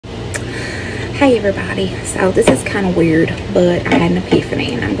Hey everybody, so this is kind of weird, but I had an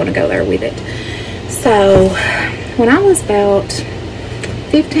epiphany and I'm going to go there with it. So when I was about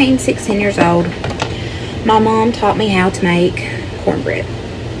 15, 16 years old, my mom taught me how to make cornbread.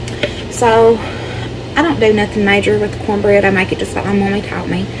 So I don't do nothing major with the cornbread. I make it just like my mommy taught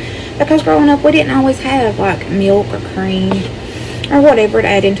me, because growing up we didn't always have like milk or cream or whatever to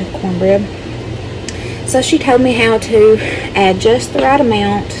add into the cornbread. So she told me how to add just the right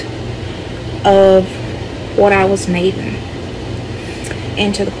amount of what I was needing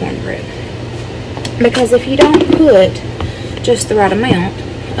into the cornbread, because if you don't put just the right amount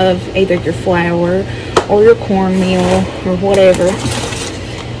of either your flour or your cornmeal or whatever,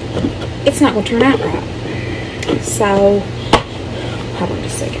 it's not going to turn out right. So hold on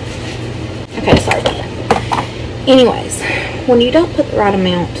just a second. Okay, sorry about that. Anyways, when you don't put the right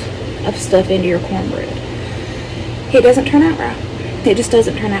amount of stuff into your cornbread, it doesn't turn out right. It just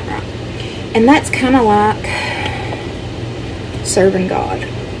doesn't turn out right. And that's kind of like serving God.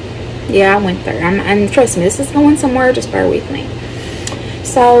 Yeah, I went there. And trust me, this is going somewhere. Just bear with me.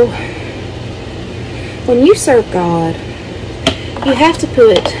 So, when you serve God, you have to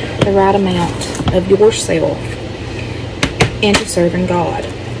put the right amount of yourself into serving God.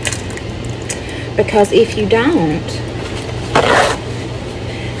 Because if you don't,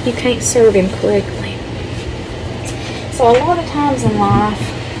 you can't serve Him correctly. So, a lot of times in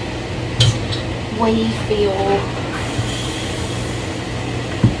life, we feel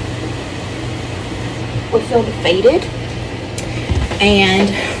defeated, and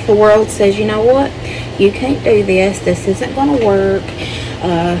the world says, you know what, you can't do this isn't going to work.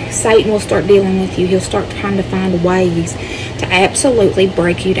 Satan will start dealing with you. He'll start trying to find ways to absolutely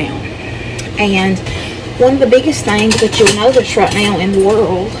break you down. And one of the biggest things that you'll notice right now in the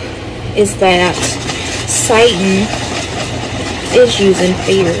world is that Satan is using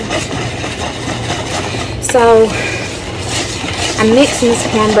fear. So, I'm mixing this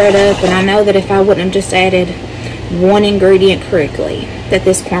cornbread up, and I know that if I wouldn't have just added one ingredient correctly, that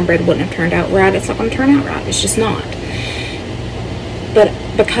this cornbread wouldn't have turned out right. It's not going to turn out right. It's just not. But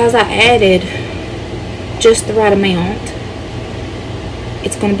because I added just the right amount,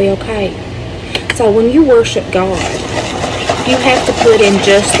 it's going to be okay. So, when you worship God, you have to put in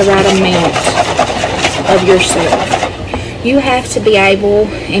just the right amount of yourself. You have to be able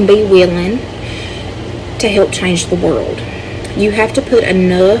and be willing to help change the world. You have to put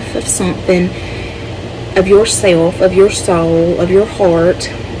enough of something, of yourself, of your soul, of your heart,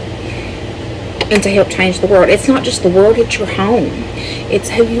 and to help change the world. It's not just the world, it's your home. It's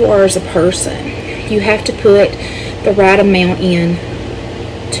who you are as a person. You have to put the right amount in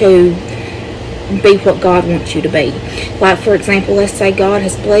to be what God wants you to be. Like, for example, let's say God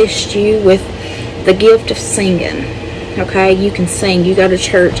has blessed you with the gift of singing. Okay, you can sing, you go to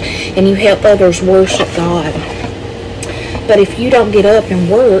church, and you help others worship God. But if you don't get up and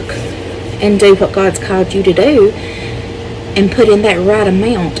work and do what God's called you to do and put in that right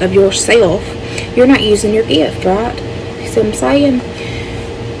amount of yourself, you're not using your gift, right? You see what I'm saying?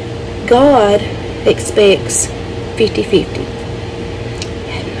 God expects 50-50.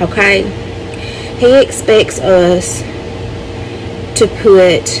 Okay? He expects us to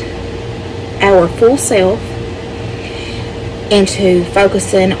put our full self into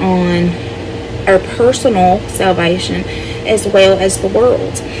focusing on our personal salvation as well as the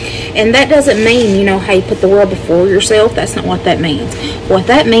world's. And that doesn't mean, you know, hey, put the world before yourself. That's not what that means. What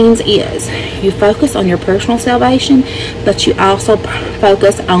that means is you focus on your personal salvation, but you also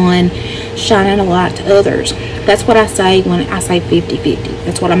focus on shining a light to others. That's what I say when I say 50-50.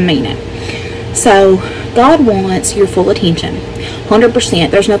 That's what I'm meaning. So God wants your full attention,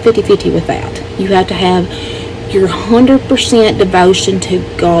 100%. There's no 50-50 with that. You have to have your 100% devotion to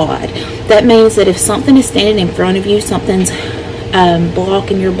God. That means that if something is standing in front of you, something's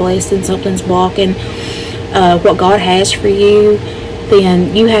blocking your blessing, something's blocking what God has for you,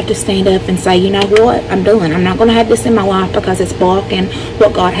 then you have to stand up and say, you know what, I'm done. I'm not going to have this in my life because it's blocking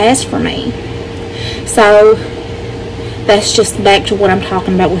what God has for me. So that's just back to what I'm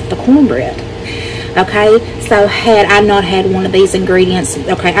talking about with the cornbread. Okay, so had I not had one of these ingredients,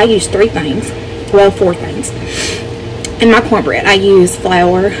 okay, I use 4 things in my cornbread. I use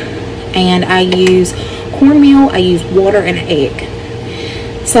flour, and I use cornmeal, I use water, and an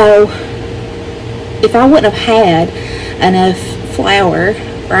egg. So if I wouldn't have had enough flour,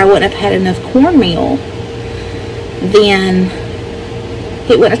 or I wouldn't have had enough cornmeal, then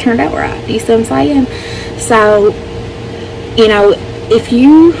it wouldn't have turned out right. You see what I'm saying? So, you know, if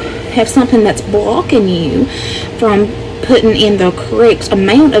you have something that's blocking you from putting in the correct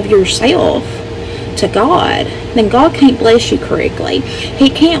amount of yourself to God, then God can't bless you correctly. He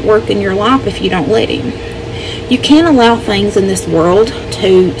can't work in your life if you don't let him. You can't allow things in this world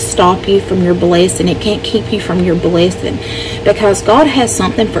to stop you from your blessing. It can't keep you from your blessing, because God has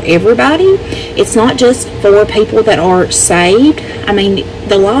something for everybody. It's not just for people that are saved. I mean,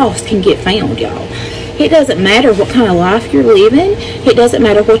 the lost can get found, y'all. It doesn't matter what kind of life you're living. It doesn't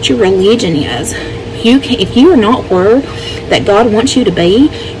matter what your religion is. If you are not where that God wants you to be,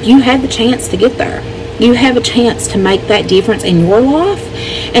 you have the chance to get there. You have a chance to make that difference in your life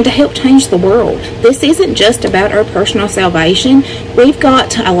and to help change the world. This isn't just about our personal salvation. We've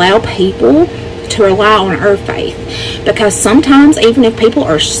got to allow people to rely on our faith, because sometimes even if people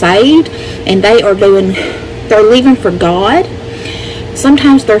are saved and they're living for God,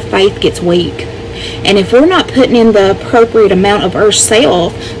 sometimes their faith gets weak. And if we're not putting in the appropriate amount of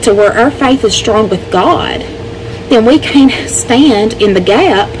ourselves to where our faith is strong with God, then we can't stand in the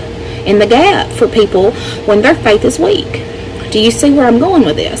gap for people when their faith is weak. Do you see where I'm going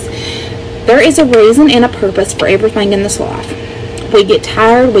with this? There is a reason and a purpose for everything in this life. We get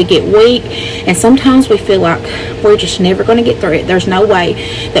tired, we get weak, and sometimes we feel like we're just never going to get through it. There's no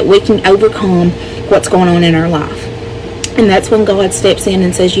way that we can overcome what's going on in our life. And that's when God steps in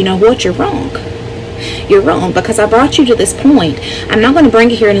and says, you know what, you're wrong. You're wrong, because I brought you to this point. I'm not going to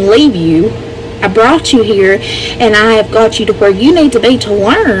bring you here and leave you. I brought you here, and I have got you to where you need to be to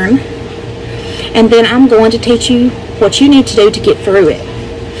learn, and then I'm going to teach you what you need to do to get through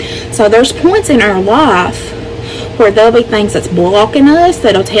it. So there's points in our life where there'll be things that's blocking us,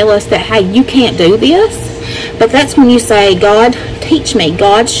 that'll tell us that, hey, you can't do this. But that's when you say, God, teach me.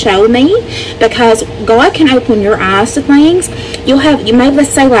 God, show me. Because God can open your eyes to things. You may, let's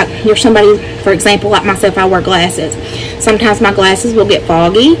say, like, you're somebody, for example, like myself, I wear glasses. Sometimes my glasses will get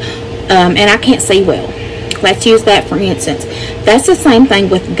foggy, and I can't see well. Let's use that for instance. That's the same thing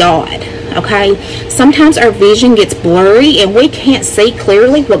with God. Okay, sometimes our vision gets blurry and we can't see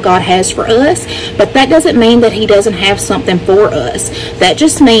clearly what God has for us, but that doesn't mean that he doesn't have something for us. That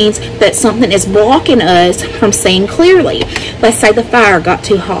just means that something is blocking us from seeing clearly. Let's say the fire got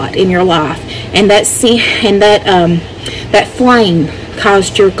too hot in your life, and that flame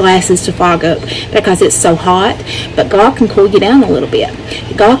caused your glasses to fog up because it's so hot. But God can cool you down a little bit.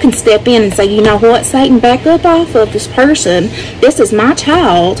 God can step in and say, you know what, Satan, back up off of this person. This is my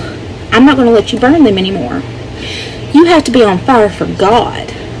child. I'm not going to let you burn them anymore. You have to be on fire for God,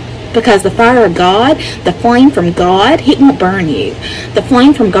 because the fire of God, the flame from God, it won't burn you. The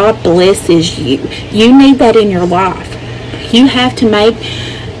flame from God blesses you. You need that in your life. You have to make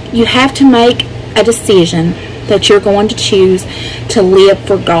a decision that you're going to choose to live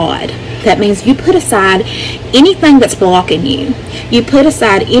for God. That means you put aside anything that's blocking you. You put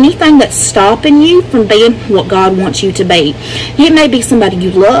aside anything that's stopping you from being what God wants you to be. It may be somebody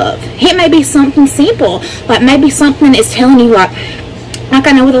you love. It may be something simple. Like maybe something is telling you, like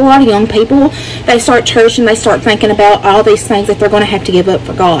I know with a lot of young people, they start church and they start thinking about all these things that they're going to have to give up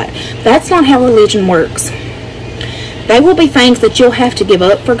for God. That's not how religion works. There will be things that you'll have to give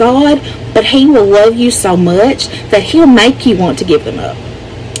up for God, but he will love you so much that he'll make you want to give them up.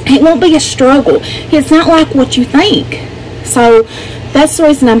 It won't be a struggle. It's not like what you think. So that's the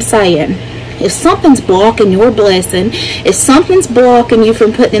reason I'm saying, if something's blocking your blessing, if something's blocking you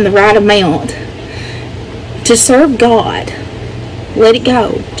from putting in the right amount to serve God, let it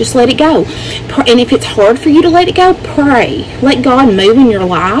go. Just let it go. And if it's hard for you to let it go, pray. Let God move in your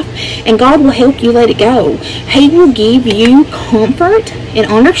life, and God will help you let it go. He will give you comfort and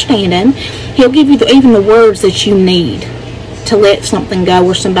understanding. He'll give you even the words that you need to let something go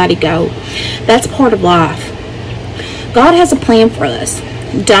or somebody go. That's part of life. God has a plan for us.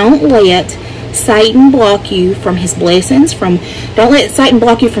 Don't let Satan block you from his blessings. Don't let Satan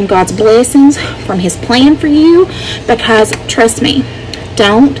block you from God's blessings, from his plan for you, because trust me,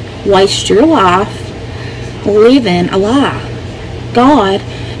 don't waste your life living a lie. God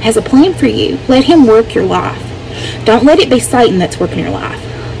has a plan for you. Let him work your life. Don't let it be Satan that's working your life.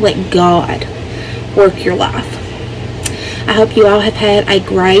 Let God work your life. I hope you all have had a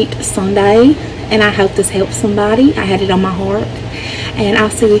great Sunday, and I hope this helps somebody. I had it on my heart, and I'll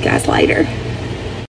see you guys later.